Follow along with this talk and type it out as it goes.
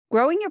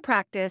Growing your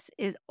practice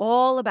is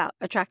all about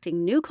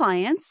attracting new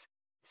clients,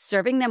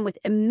 serving them with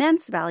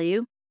immense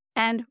value,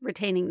 and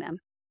retaining them.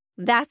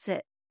 That's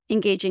it.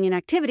 Engaging in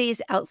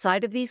activities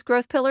outside of these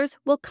growth pillars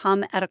will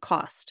come at a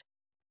cost.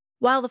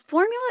 While the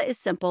formula is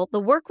simple, the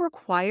work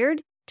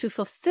required to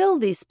fulfill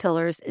these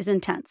pillars is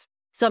intense.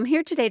 So I'm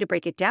here today to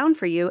break it down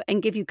for you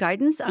and give you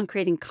guidance on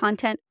creating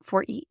content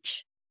for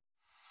each.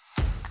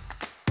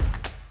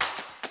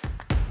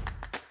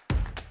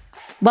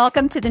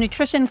 Welcome to the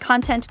Nutrition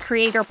Content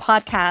Creator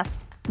Podcast.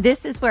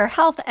 This is where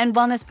health and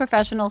wellness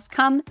professionals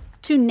come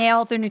to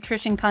nail their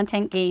nutrition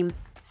content game,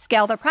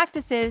 scale their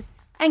practices,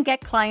 and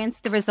get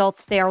clients the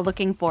results they are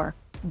looking for.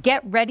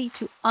 Get ready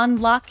to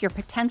unlock your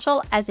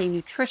potential as a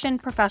nutrition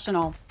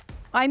professional.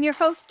 I'm your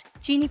host,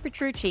 Jeannie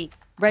Petrucci,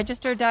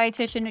 registered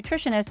dietitian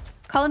nutritionist,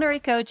 culinary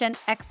coach, and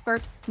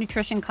expert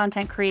nutrition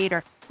content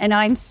creator. And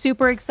I'm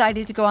super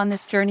excited to go on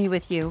this journey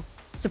with you,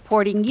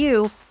 supporting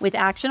you with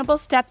actionable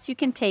steps you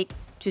can take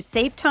to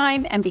save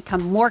time and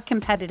become more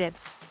competitive.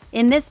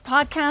 In this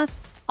podcast,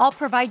 I'll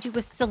provide you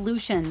with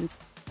solutions.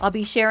 I'll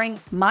be sharing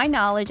my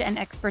knowledge and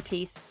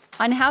expertise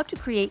on how to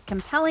create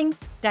compelling,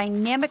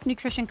 dynamic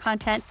nutrition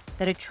content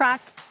that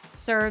attracts,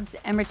 serves,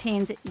 and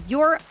retains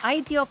your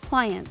ideal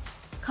clients.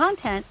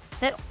 Content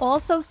that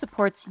also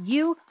supports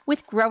you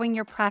with growing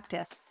your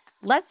practice.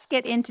 Let's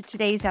get into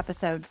today's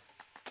episode.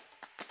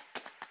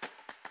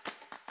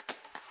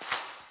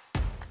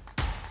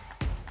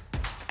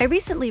 I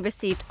recently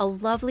received a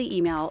lovely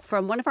email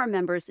from one of our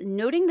members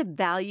noting the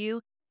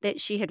value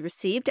that she had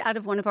received out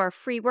of one of our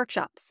free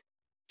workshops.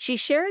 She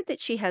shared that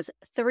she has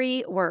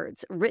 3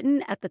 words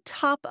written at the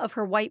top of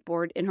her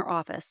whiteboard in her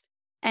office,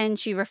 and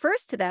she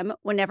refers to them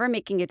whenever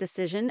making a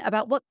decision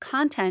about what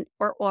content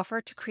or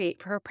offer to create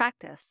for her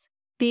practice.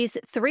 These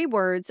 3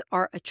 words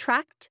are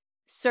attract,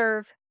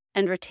 serve,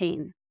 and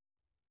retain.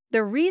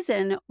 The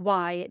reason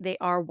why they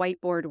are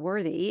whiteboard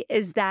worthy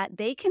is that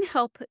they can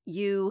help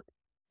you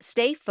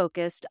stay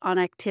focused on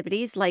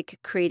activities like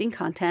creating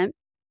content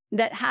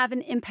that have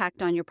an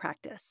impact on your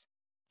practice.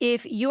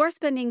 If you are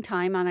spending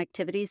time on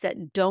activities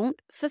that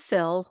don't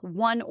fulfill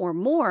one or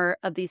more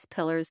of these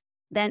pillars,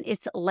 then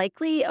it's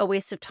likely a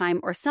waste of time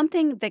or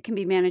something that can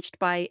be managed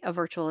by a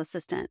virtual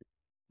assistant.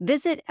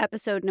 Visit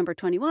episode number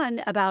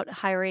 21 about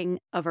hiring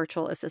a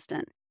virtual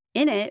assistant.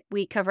 In it,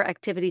 we cover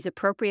activities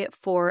appropriate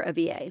for a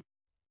VA.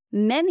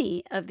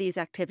 Many of these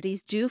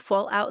activities do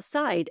fall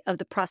outside of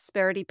the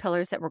prosperity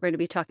pillars that we're going to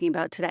be talking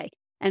about today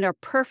and are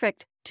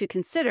perfect to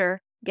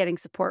consider getting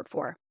support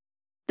for.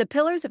 The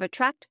pillars of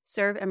attract,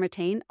 serve, and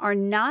retain are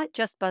not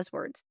just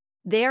buzzwords.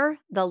 They're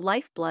the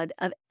lifeblood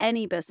of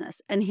any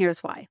business, and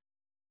here's why.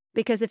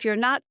 Because if you're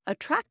not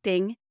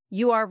attracting,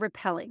 you are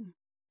repelling.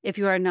 If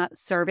you are not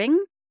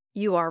serving,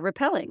 you are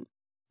repelling.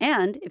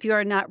 And if you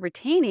are not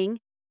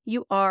retaining,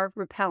 you are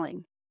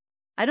repelling.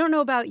 I don't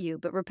know about you,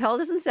 but repel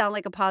doesn't sound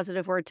like a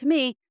positive word to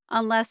me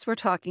unless we're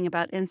talking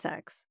about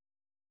insects.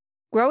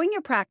 Growing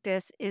your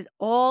practice is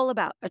all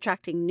about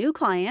attracting new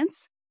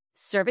clients,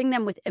 serving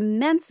them with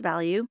immense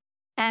value,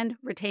 and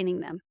retaining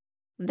them.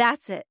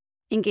 That's it.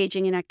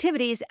 Engaging in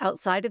activities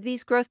outside of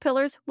these growth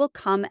pillars will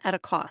come at a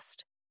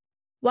cost.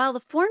 While the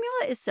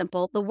formula is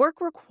simple, the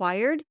work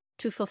required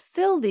to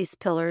fulfill these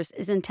pillars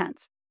is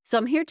intense. So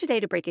I'm here today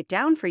to break it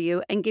down for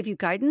you and give you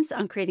guidance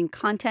on creating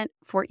content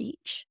for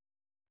each.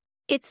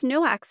 It's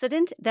no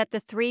accident that the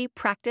 3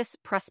 practice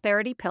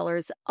prosperity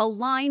pillars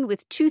align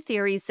with 2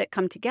 theories that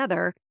come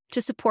together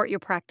to support your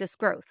practice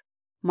growth: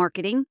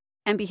 marketing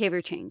and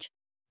behavior change,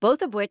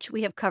 both of which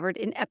we have covered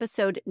in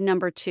episode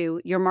number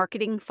 2, Your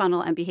Marketing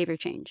Funnel and Behavior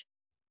Change.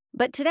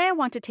 But today I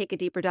want to take a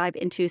deeper dive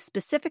into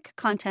specific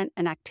content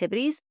and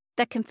activities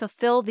that can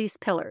fulfill these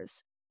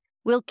pillars.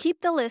 We'll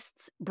keep the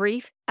lists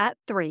brief at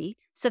 3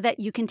 so that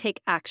you can take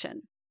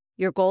action.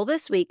 Your goal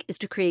this week is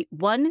to create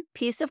 1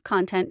 piece of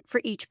content for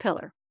each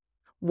pillar.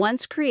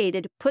 Once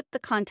created, put the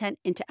content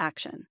into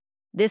action.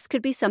 This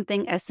could be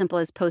something as simple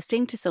as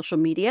posting to social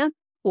media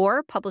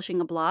or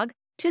publishing a blog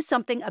to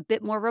something a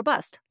bit more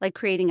robust, like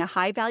creating a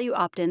high-value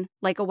opt-in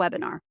like a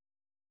webinar.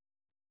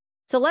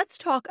 So let's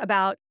talk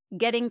about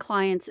getting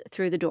clients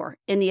through the door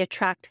in the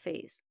attract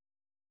phase.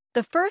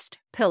 The first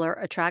pillar,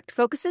 attract,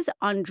 focuses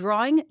on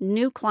drawing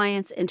new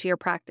clients into your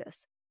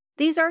practice.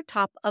 These are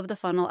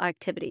top-of-the-funnel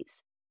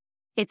activities.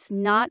 It's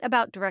not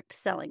about direct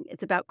selling.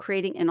 It's about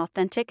creating an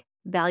authentic,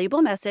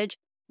 valuable message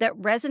that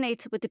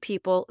resonates with the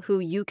people who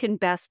you can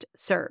best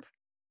serve.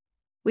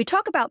 We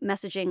talk about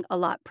messaging a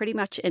lot, pretty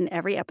much in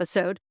every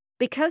episode,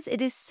 because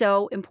it is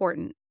so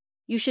important.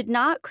 You should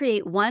not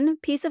create 1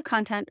 piece of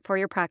content for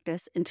your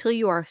practice until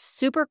you are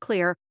super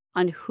clear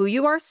on who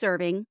you are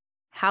serving,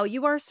 how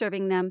you are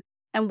serving them,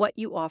 and what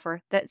you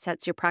offer that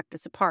sets your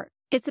practice apart.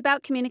 It's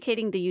about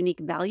communicating the unique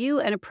value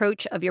and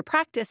approach of your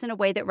practice in a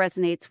way that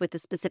resonates with the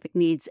specific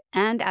needs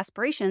and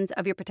aspirations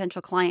of your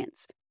potential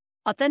clients.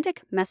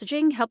 Authentic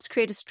messaging helps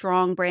create a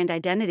strong brand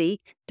identity,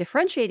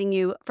 differentiating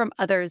you from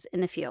others in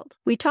the field.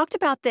 We talked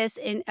about this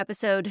in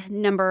episode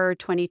number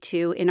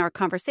 22 in our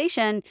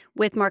conversation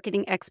with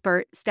marketing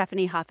expert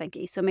Stephanie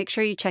Hoffenke, so make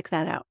sure you check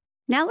that out.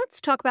 Now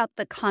let's talk about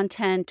the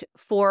content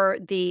for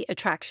the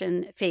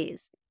attraction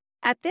phase.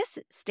 At this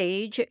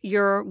stage,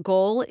 your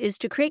goal is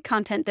to create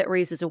content that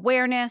raises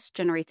awareness,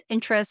 generates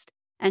interest,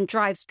 and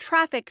drives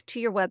traffic to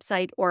your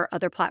website or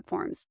other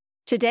platforms.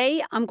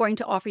 Today, I'm going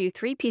to offer you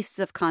 3 pieces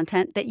of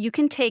content that you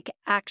can take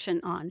action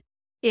on.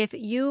 If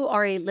you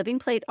are a Living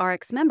Plate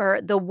RX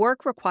member, the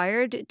work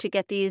required to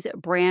get these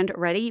brand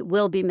ready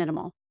will be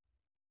minimal.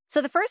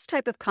 So the first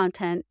type of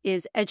content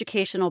is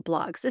educational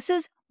blogs. This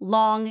is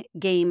long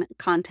game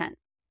content.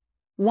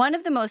 One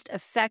of the most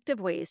effective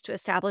ways to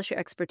establish your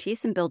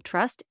expertise and build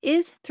trust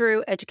is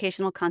through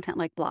educational content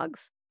like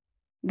blogs.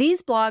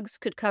 These blogs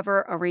could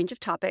cover a range of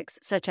topics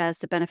such as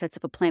the benefits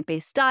of a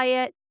plant-based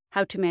diet,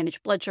 how to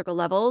manage blood sugar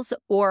levels,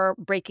 or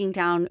breaking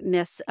down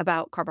myths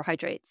about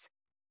carbohydrates.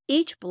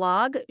 Each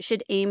blog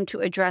should aim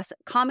to address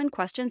common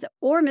questions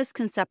or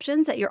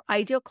misconceptions that your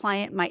ideal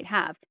client might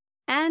have,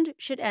 and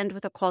should end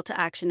with a call to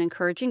action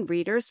encouraging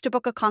readers to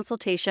book a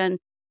consultation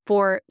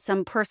for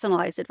some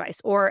personalized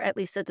advice, or at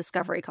least a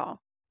discovery call.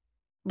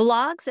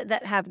 Blogs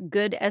that have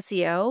good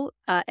SEO,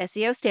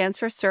 SEO stands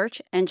for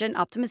search engine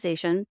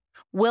optimization,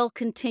 will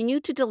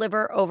continue to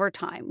deliver over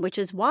time, which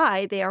is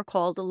why they are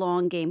called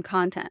long game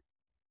content.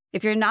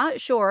 If you're not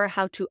sure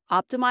how to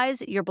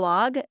optimize your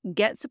blog,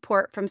 get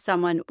support from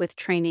someone with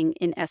training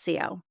in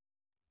SEO.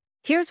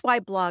 Here's why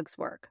blogs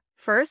work.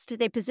 First,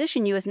 they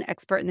position you as an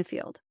expert in the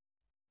field.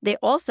 They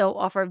also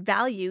offer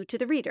value to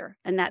the reader,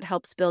 and that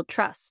helps build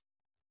trust.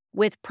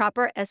 With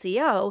proper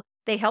SEO,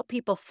 they help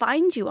people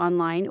find you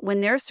online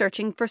when they're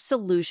searching for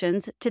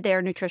solutions to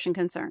their nutrition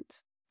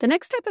concerns. The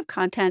next type of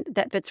content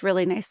that fits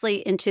really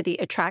nicely into the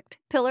attract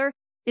pillar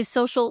is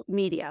social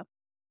media.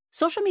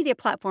 Social media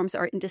platforms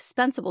are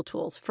indispensable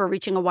tools for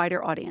reaching a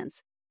wider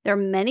audience. There are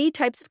many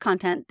types of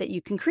content that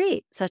you can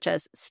create, such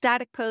as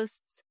static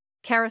posts,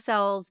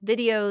 carousels,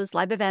 videos,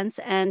 live events,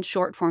 and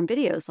short-form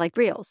videos like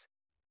Reels.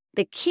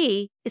 The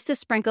key is to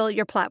sprinkle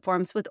your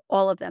platforms with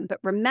all of them, but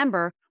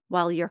remember,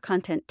 while your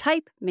content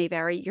type may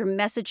vary, your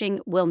messaging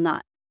will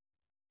not.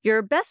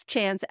 Your best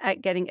chance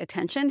at getting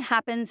attention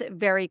happens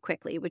very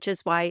quickly, which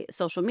is why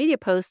social media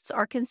posts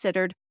are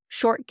considered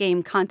short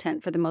game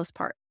content for the most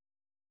part.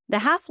 The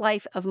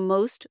half-life of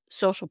most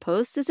social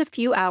posts is a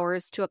few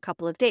hours to a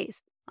couple of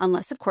days,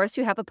 unless, of course,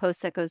 you have a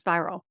post that goes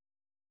viral.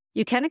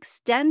 You can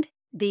extend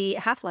the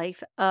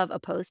half-life of a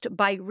post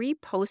by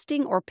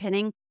reposting or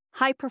pinning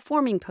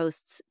high-performing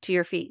posts to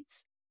your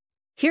feeds.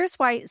 Here's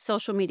why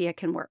social media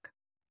can work.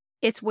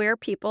 It's where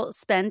people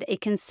spend a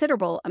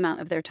considerable amount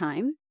of their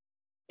time.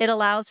 It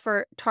allows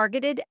for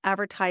targeted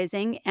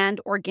advertising and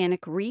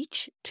organic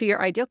reach to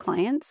your ideal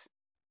clients.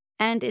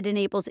 And it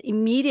enables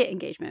immediate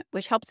engagement,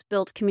 which helps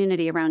build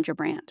community around your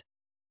brand.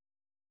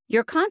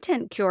 Your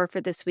content cure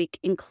for this week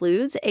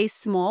includes a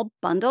small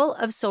bundle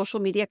of social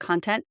media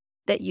content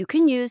that you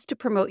can use to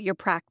promote your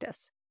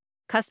practice.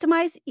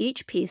 Customize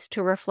each piece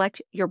to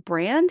reflect your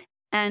brand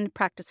and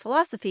practice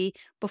philosophy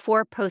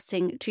before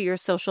posting to your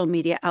social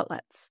media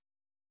outlets.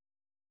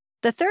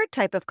 The third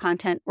type of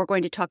content we're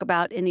going to talk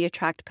about in the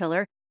Attract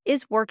pillar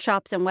is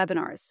workshops and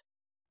webinars.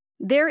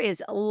 There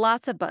is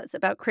lots of buzz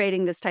about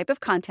creating this type of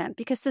content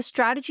because the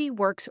strategy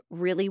works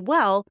really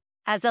well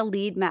as a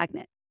lead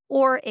magnet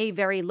or a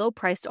very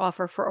low-priced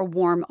offer for a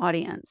warm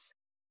audience.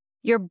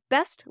 Your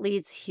best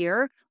leads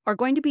here are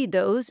going to be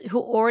those who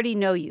already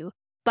know you,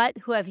 but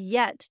who have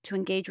yet to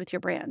engage with your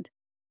brand.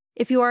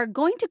 If you are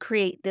going to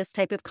create this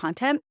type of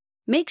content,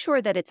 make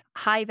sure that it's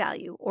high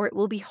value or it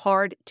will be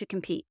hard to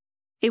compete.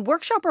 A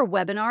workshop or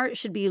webinar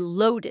should be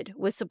loaded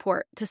with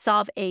support to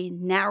solve a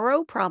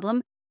narrow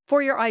problem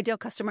for your ideal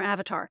customer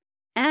avatar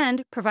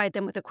and provide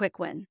them with a quick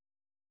win.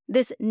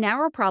 This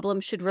narrow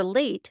problem should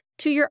relate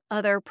to your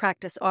other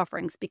practice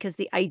offerings because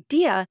the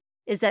idea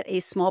is that a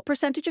small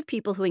percentage of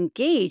people who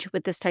engage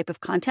with this type of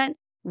content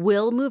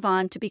will move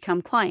on to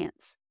become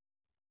clients.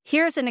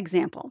 Here's an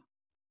example.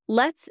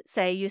 Let's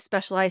say you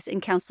specialize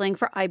in counseling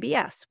for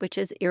IBS, which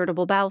is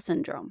irritable bowel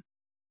syndrome.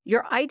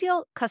 Your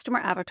ideal customer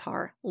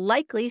avatar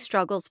likely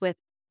struggles with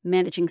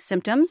managing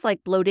symptoms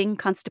like bloating,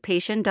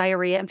 constipation,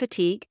 diarrhea, and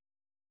fatigue.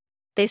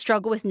 They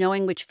struggle with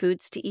knowing which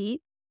foods to eat.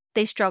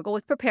 They struggle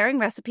with preparing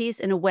recipes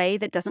in a way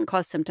that doesn't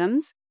cause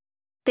symptoms.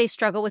 They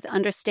struggle with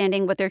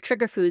understanding what their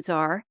trigger foods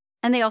are,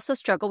 and they also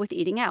struggle with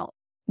eating out.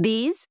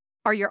 These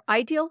are your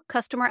ideal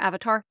customer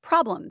avatar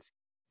problems.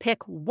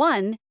 Pick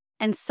one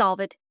and solve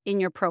it in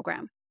your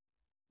program.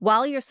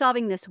 While you're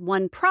solving this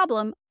one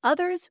problem,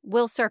 others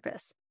will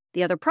surface.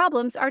 The other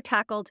problems are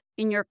tackled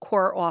in your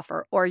core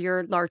offer or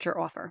your larger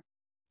offer.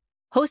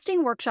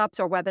 Hosting workshops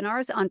or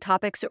webinars on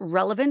topics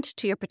relevant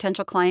to your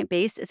potential client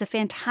base is a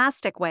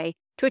fantastic way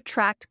to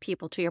attract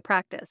people to your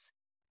practice.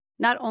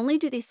 Not only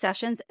do these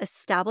sessions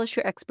establish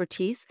your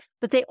expertise,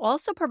 but they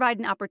also provide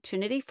an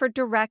opportunity for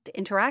direct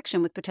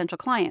interaction with potential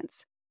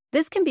clients.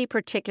 This can be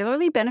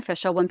particularly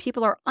beneficial when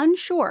people are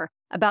unsure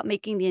about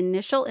making the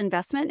initial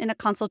investment in a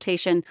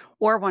consultation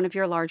or one of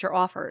your larger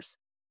offers.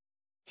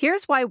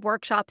 Here's why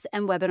workshops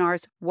and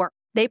webinars work.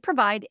 They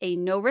provide a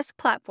no-risk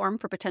platform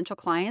for potential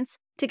clients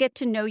to get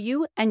to know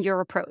you and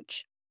your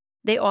approach.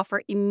 They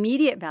offer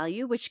immediate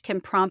value, which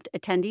can prompt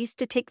attendees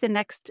to take the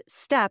next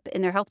step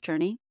in their health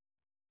journey.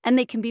 And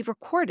they can be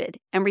recorded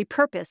and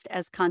repurposed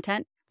as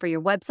content for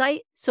your website,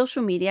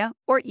 social media,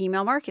 or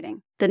email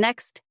marketing. The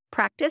next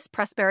practice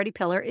prosperity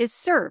pillar is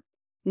serve,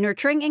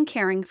 nurturing and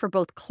caring for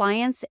both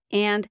clients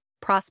and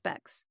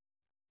prospects.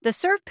 The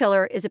serve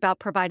pillar is about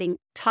providing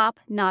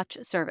top-notch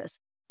service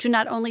to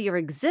not only your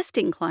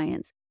existing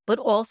clients, but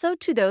also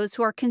to those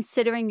who are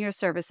considering your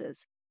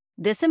services.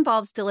 This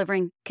involves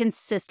delivering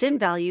consistent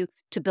value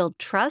to build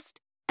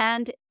trust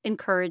and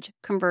encourage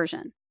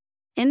conversion.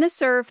 In the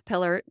serve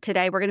pillar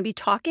today, we're going to be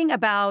talking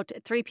about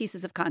 3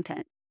 pieces of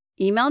content: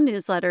 email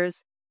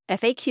newsletters,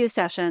 FAQ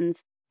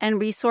sessions,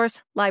 and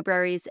resource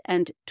libraries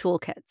and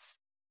toolkits.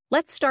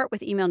 Let's start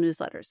with email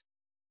newsletters.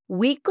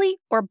 Weekly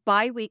or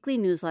bi-weekly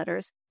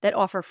newsletters that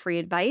offer free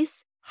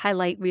advice,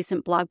 highlight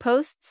recent blog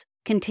posts,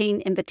 contain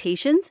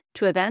invitations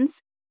to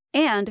events,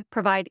 and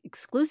provide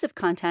exclusive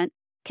content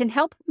can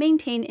help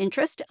maintain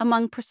interest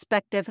among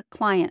prospective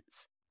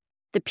clients.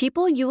 The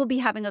people you will be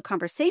having a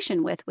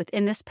conversation with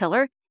within this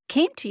pillar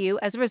came to you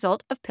as a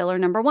result of pillar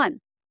number 1,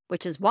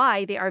 which is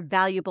why they are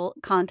valuable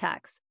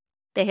contacts.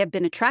 They have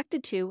been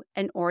attracted to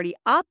and already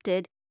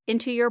opted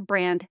into your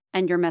brand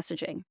and your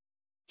messaging.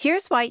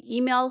 Here's why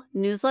email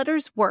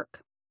newsletters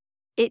work.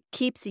 It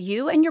keeps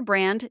you and your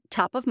brand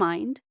top of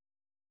mind.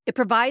 It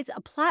provides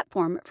a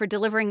platform for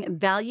delivering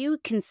value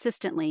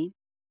consistently,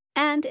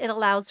 and it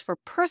allows for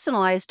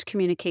personalized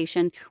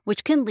communication,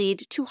 which can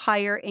lead to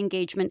higher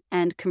engagement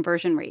and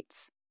conversion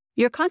rates.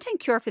 Your content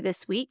cure for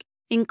this week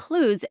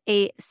includes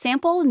a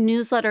sample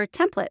newsletter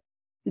template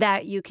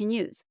that you can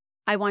use.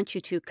 I want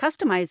you to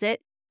customize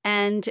it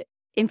and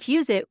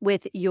infuse it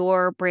with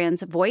your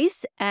brand's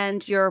voice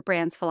and your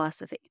brand's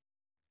philosophy.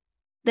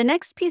 The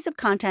next piece of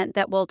content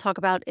that we'll talk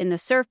about in the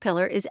serve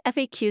pillar is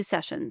FAQ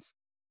sessions.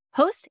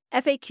 Host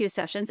FAQ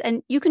sessions,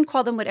 and you can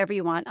call them whatever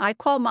you want. I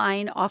call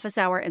mine office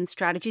hour and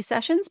strategy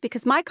sessions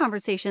because my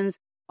conversations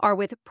are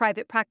with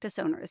private practice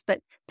owners. But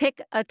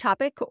pick a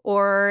topic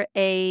or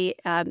a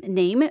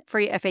name for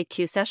your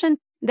FAQ session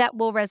that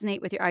will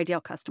resonate with your ideal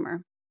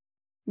customer.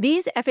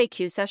 These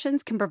FAQ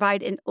sessions can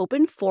provide an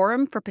open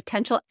forum for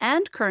potential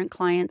and current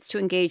clients to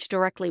engage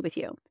directly with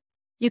you.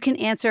 You can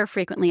answer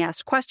frequently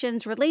asked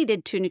questions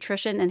related to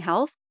nutrition and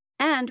health,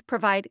 and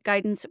provide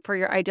guidance for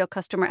your ideal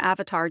customer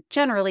avatar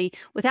generally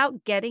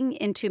without getting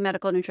into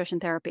medical nutrition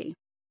therapy.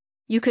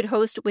 You could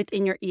host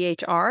within your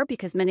EHR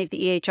because many of the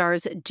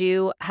EHRs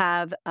do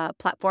have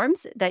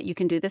platforms that you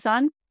can do this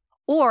on,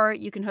 or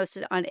you can host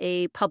it on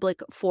a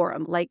public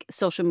forum like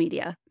social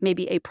media,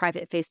 maybe a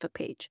private Facebook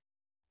page.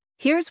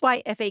 Here's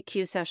why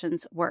FAQ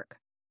sessions work.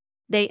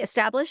 They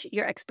establish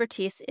your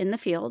expertise in the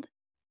field.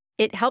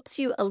 It helps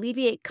you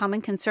alleviate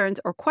common concerns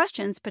or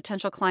questions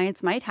potential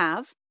clients might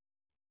have.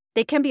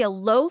 They can be a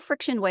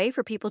low-friction way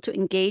for people to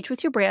engage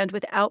with your brand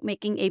without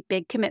making a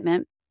big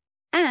commitment,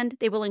 and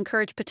they will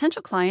encourage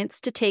potential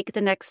clients to take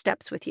the next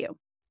steps with you.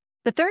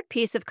 The third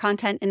piece of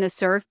content in the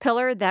serve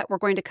pillar that we're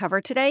going to cover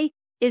today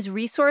is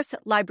resource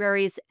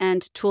libraries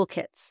and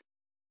toolkits.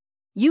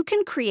 You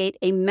can create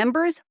a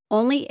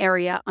members-only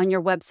area on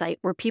your website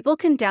where people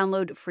can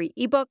download free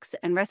ebooks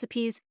and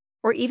recipes,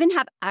 or even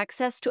have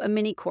access to a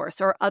mini course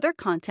or other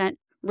content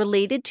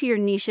related to your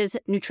niche's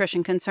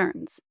nutrition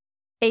concerns.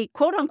 A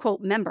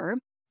quote-unquote member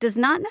does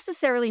not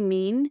necessarily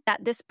mean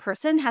that this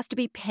person has to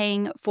be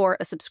paying for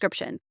a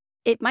subscription.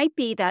 It might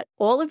be that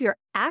all of your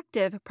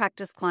active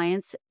practice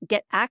clients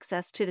get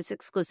access to this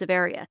exclusive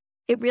area.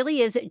 It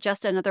really is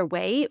just another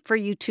way for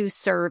you to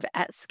serve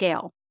at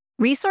scale.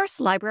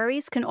 Resource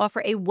libraries can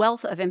offer a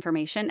wealth of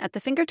information at the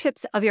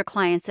fingertips of your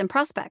clients and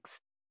prospects.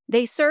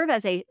 They serve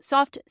as a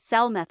soft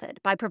sell method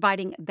by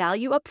providing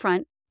value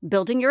upfront,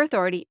 building your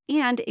authority,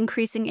 and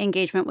increasing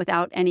engagement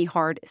without any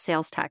hard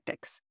sales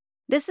tactics.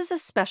 This is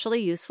especially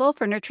useful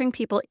for nurturing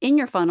people in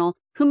your funnel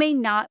who may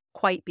not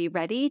quite be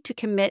ready to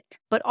commit,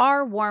 but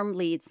are warm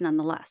leads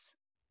nonetheless.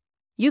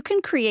 You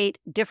can create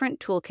different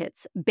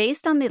toolkits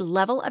based on the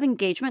level of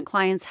engagement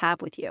clients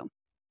have with you.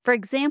 For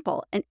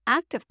example, an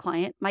active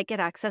client might get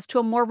access to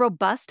a more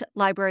robust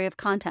library of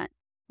content,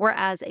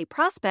 whereas a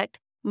prospect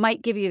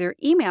might give you their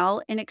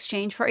email in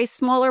exchange for a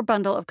smaller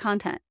bundle of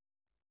content.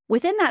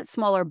 Within that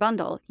smaller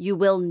bundle, you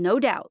will no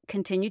doubt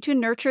continue to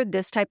nurture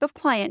this type of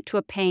client to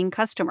a paying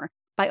customer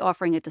by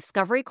offering a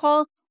discovery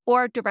call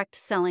or direct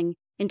selling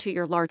into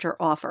your larger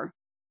offer.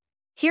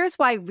 Here's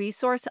why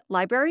resource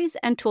libraries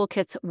and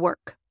toolkits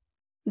work.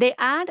 They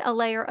add a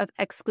layer of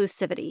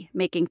exclusivity,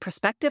 making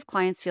prospective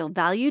clients feel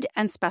valued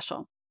and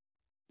special.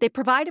 They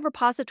provide a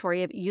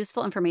repository of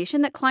useful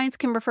information that clients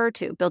can refer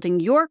to, building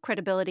your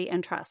credibility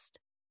and trust.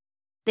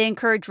 They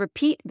encourage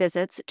repeat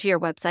visits to your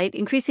website,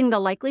 increasing the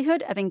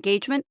likelihood of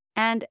engagement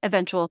and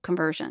eventual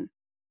conversion.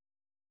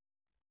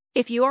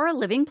 If you are a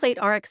Living Plate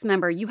RX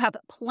member, you have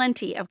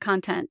plenty of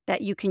content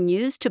that you can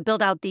use to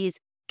build out these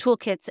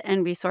toolkits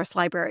and resource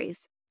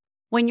libraries.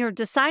 When you're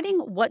deciding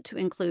what to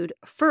include,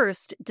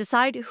 first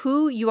decide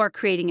who you are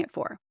creating it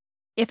for.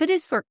 If it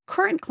is for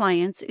current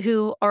clients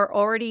who are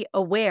already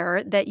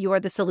aware that you are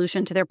the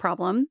solution to their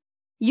problem,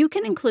 You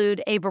can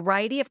include a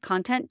variety of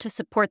content to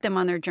support them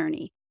on their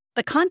journey.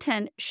 The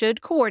content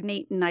should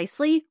coordinate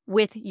nicely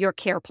with your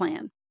care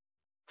plan.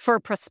 For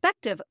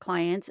prospective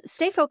clients,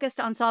 stay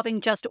focused on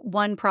solving just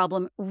one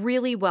problem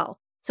really well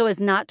so as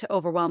not to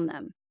overwhelm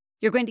them.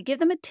 You're going to give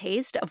them a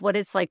taste of what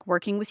it's like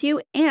working with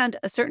you, and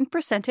a certain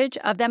percentage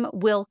of them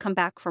will come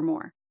back for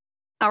more.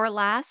 Our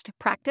last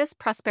practice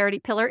prosperity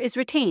pillar is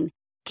retain,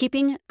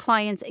 keeping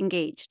clients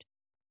engaged.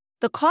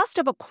 The cost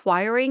of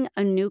acquiring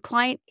a new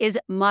client is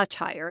much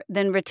higher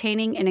than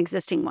retaining an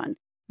existing one,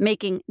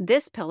 making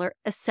this pillar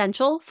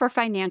essential for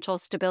financial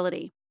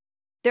stability.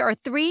 There are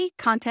 3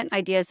 content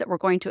ideas that we're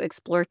going to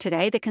explore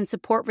today that can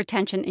support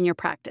retention in your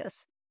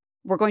practice.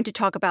 We're going to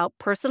talk about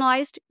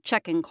personalized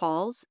check-in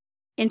calls,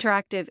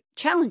 interactive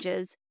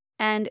challenges,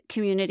 and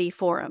community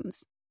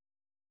forums.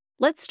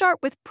 Let's start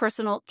with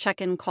personal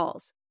check-in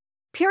calls.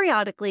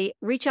 Periodically,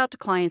 reach out to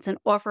clients and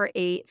offer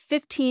a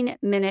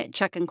 15-minute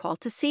check-in call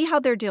to see how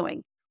they're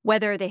doing,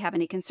 whether they have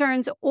any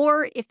concerns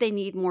or if they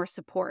need more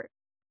support.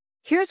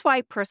 Here's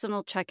why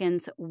personal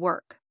check-ins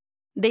work.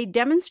 They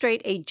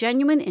demonstrate a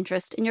genuine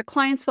interest in your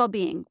client's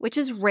well-being, which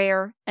is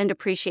rare and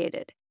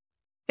appreciated.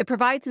 It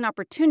provides an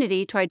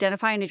opportunity to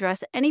identify and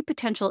address any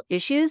potential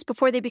issues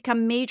before they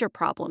become major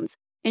problems,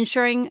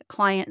 ensuring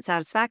client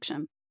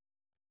satisfaction.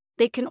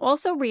 They can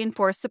also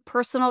reinforce the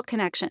personal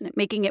connection,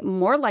 making it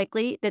more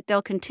likely that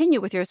they'll continue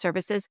with your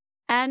services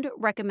and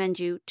recommend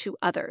you to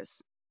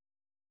others.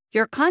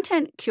 Your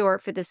content cure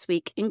for this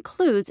week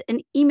includes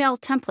an email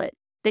template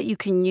that you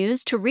can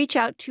use to reach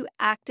out to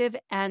active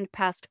and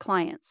past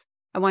clients.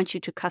 I want you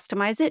to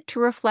customize it to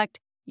reflect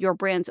your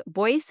brand's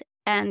voice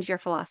and your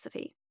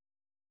philosophy.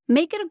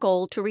 Make it a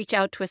goal to reach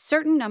out to a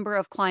certain number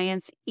of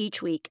clients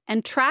each week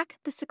and track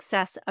the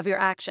success of your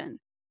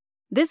action.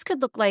 This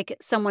could look like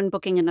someone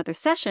booking another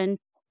session,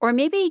 or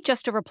maybe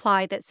just a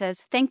reply that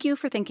says, "Thank you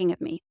for thinking of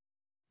me."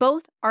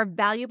 Both are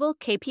valuable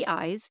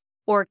KPIs,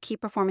 or key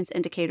performance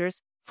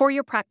indicators, for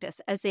your practice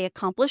as they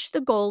accomplish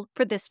the goal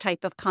for this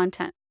type of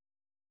content.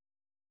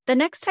 The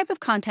next type of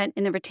content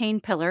in the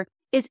retain pillar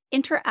is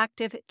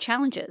interactive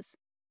challenges.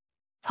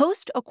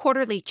 Host a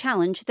quarterly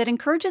challenge that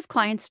encourages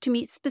clients to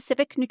meet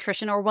specific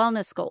nutrition or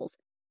wellness goals.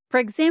 For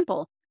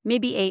example,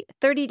 maybe a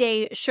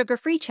 30-day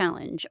sugar-free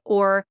challenge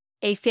or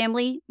a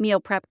family meal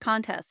prep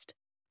contest.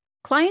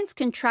 Clients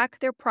can track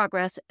their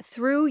progress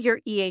through your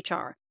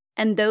EHR,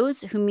 and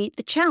those who meet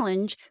the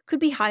challenge could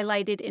be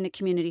highlighted in a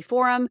community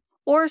forum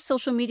or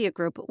social media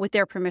group with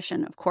their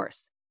permission, of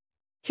course.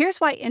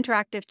 Here's why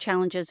interactive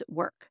challenges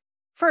work.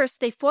 First,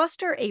 they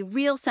foster a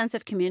real sense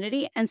of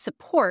community and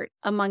support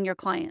among your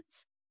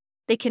clients.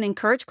 They can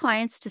encourage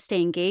clients to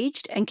stay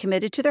engaged and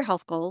committed to their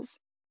health goals,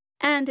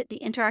 and the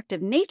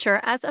interactive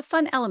nature adds a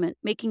fun element,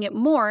 making it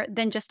more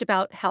than just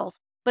about health,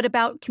 but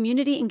about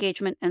community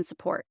engagement and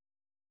support.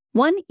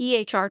 One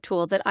EHR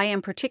tool that I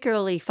am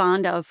particularly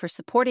fond of for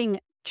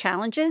supporting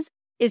challenges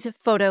is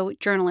photo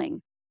journaling.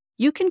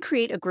 You can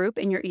create a group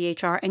in your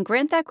EHR and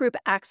grant that group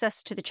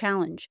access to the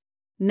challenge.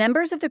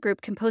 Members of the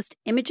group can post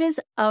images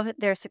of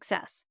their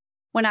success.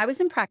 When I was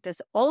in practice,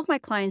 all of my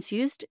clients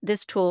used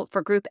this tool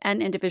for group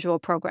and individual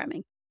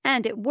programming,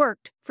 and it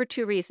worked for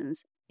 2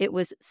 reasons. It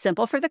was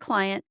simple for the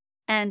client,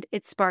 and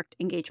it sparked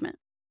engagement.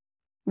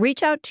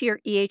 Reach out to your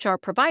EHR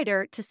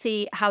provider to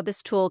see how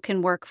this tool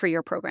can work for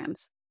your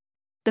programs.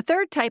 The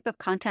third type of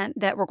content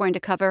that we're going to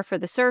cover for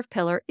the serve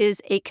pillar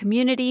is a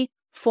community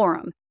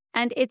forum,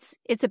 and it's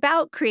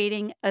about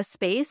creating a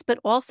space, but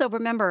also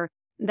remember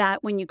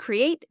that when you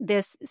create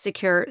this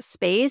secure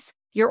space,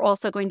 you're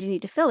also going to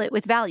need to fill it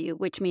with value,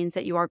 which means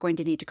that you are going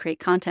to need to create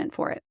content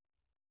for it.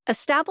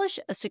 Establish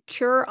a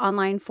secure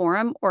online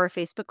forum or a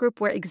Facebook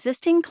group where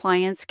existing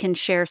clients can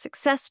share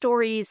success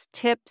stories,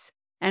 tips,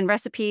 and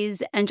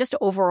recipes, and just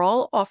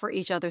overall offer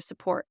each other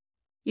support.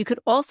 You could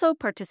also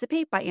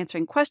participate by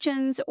answering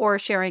questions or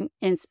sharing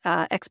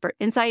expert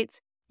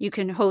insights. You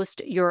can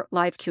host your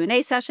live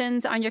Q&A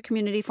sessions on your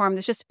community forum.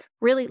 There's just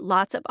really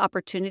lots of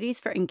opportunities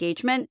for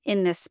engagement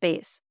in this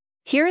space.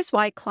 Here's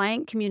why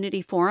client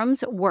community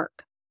forums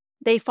work.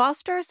 They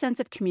foster a sense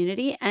of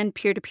community and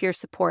peer-to-peer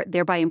support,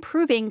 thereby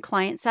improving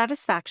client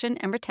satisfaction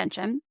and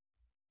retention.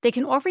 They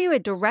can offer you a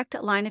direct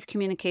line of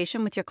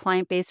communication with your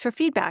client base for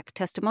feedback,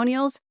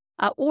 testimonials,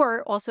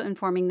 or also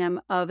informing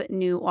them of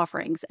new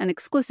offerings and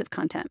exclusive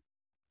content.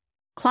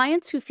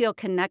 Clients who feel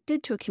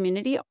connected to a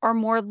community are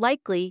more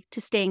likely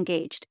to stay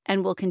engaged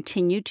and will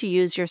continue to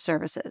use your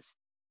services.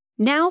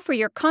 Now for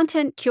your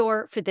content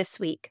cure for this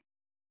week.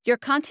 Your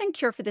content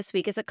cure for this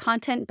week is a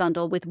content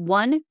bundle with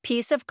one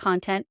piece of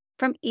content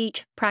from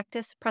each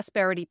practice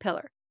prosperity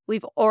pillar.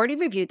 We've already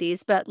reviewed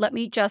these, but let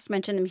me just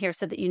mention them here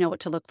so that you know what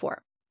to look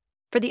for.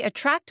 For the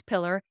attract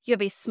pillar, you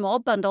have a small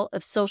bundle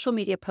of social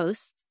media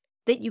posts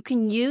that you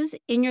can use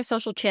in your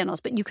social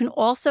channels, but you can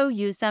also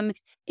use them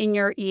in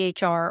your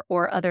EHR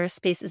or other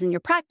spaces in your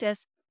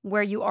practice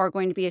where you are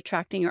going to be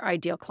attracting your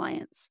ideal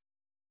clients.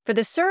 For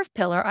the serve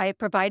pillar, I have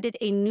provided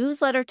a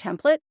newsletter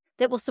template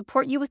that will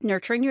support you with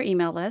nurturing your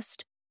email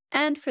list.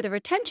 And for the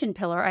retention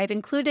pillar, I've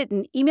included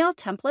an email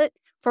template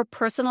for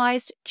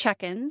personalized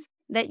check-ins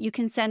that you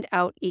can send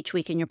out each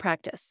week in your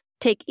practice.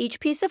 Take each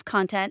piece of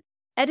content,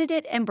 edit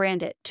it, and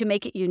brand it to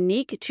make it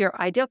unique to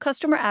your ideal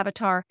customer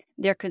avatar,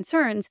 their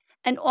concerns,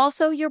 and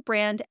also your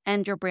brand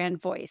and your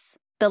brand voice.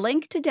 The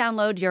link to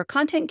download your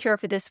content cure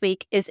for this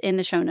week is in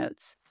the show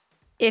notes.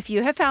 If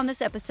you have found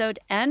this episode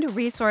and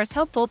resource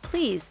helpful,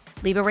 please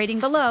leave a rating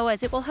below,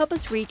 as it will help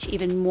us reach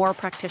even more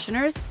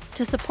practitioners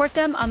to support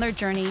them on their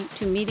journey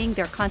to meeting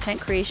their content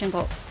creation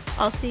goals.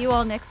 I'll see you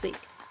all next week.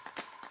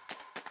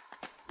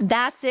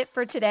 That's it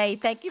for today.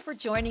 Thank you for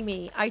joining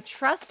me. I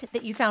trust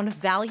that you found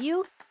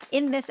value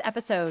in this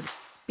episode.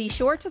 Be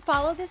sure to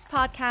follow this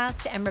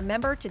podcast and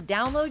remember to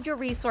download your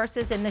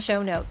resources in the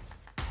show notes.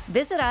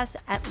 Visit us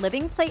at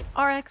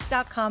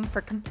livingplaterx.com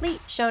for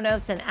complete show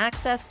notes and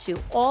access to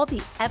all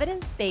the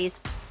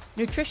evidence-based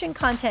nutrition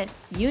content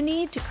you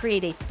need to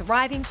create a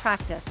thriving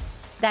practice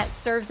that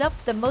serves up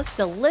the most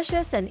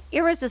delicious and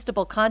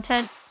irresistible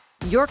content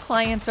your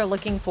clients are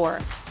looking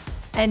for.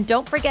 And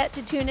don't forget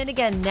to tune in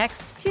again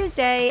next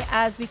Tuesday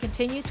as we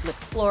continue to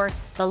explore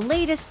the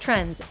latest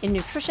trends in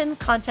nutrition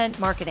content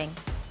marketing.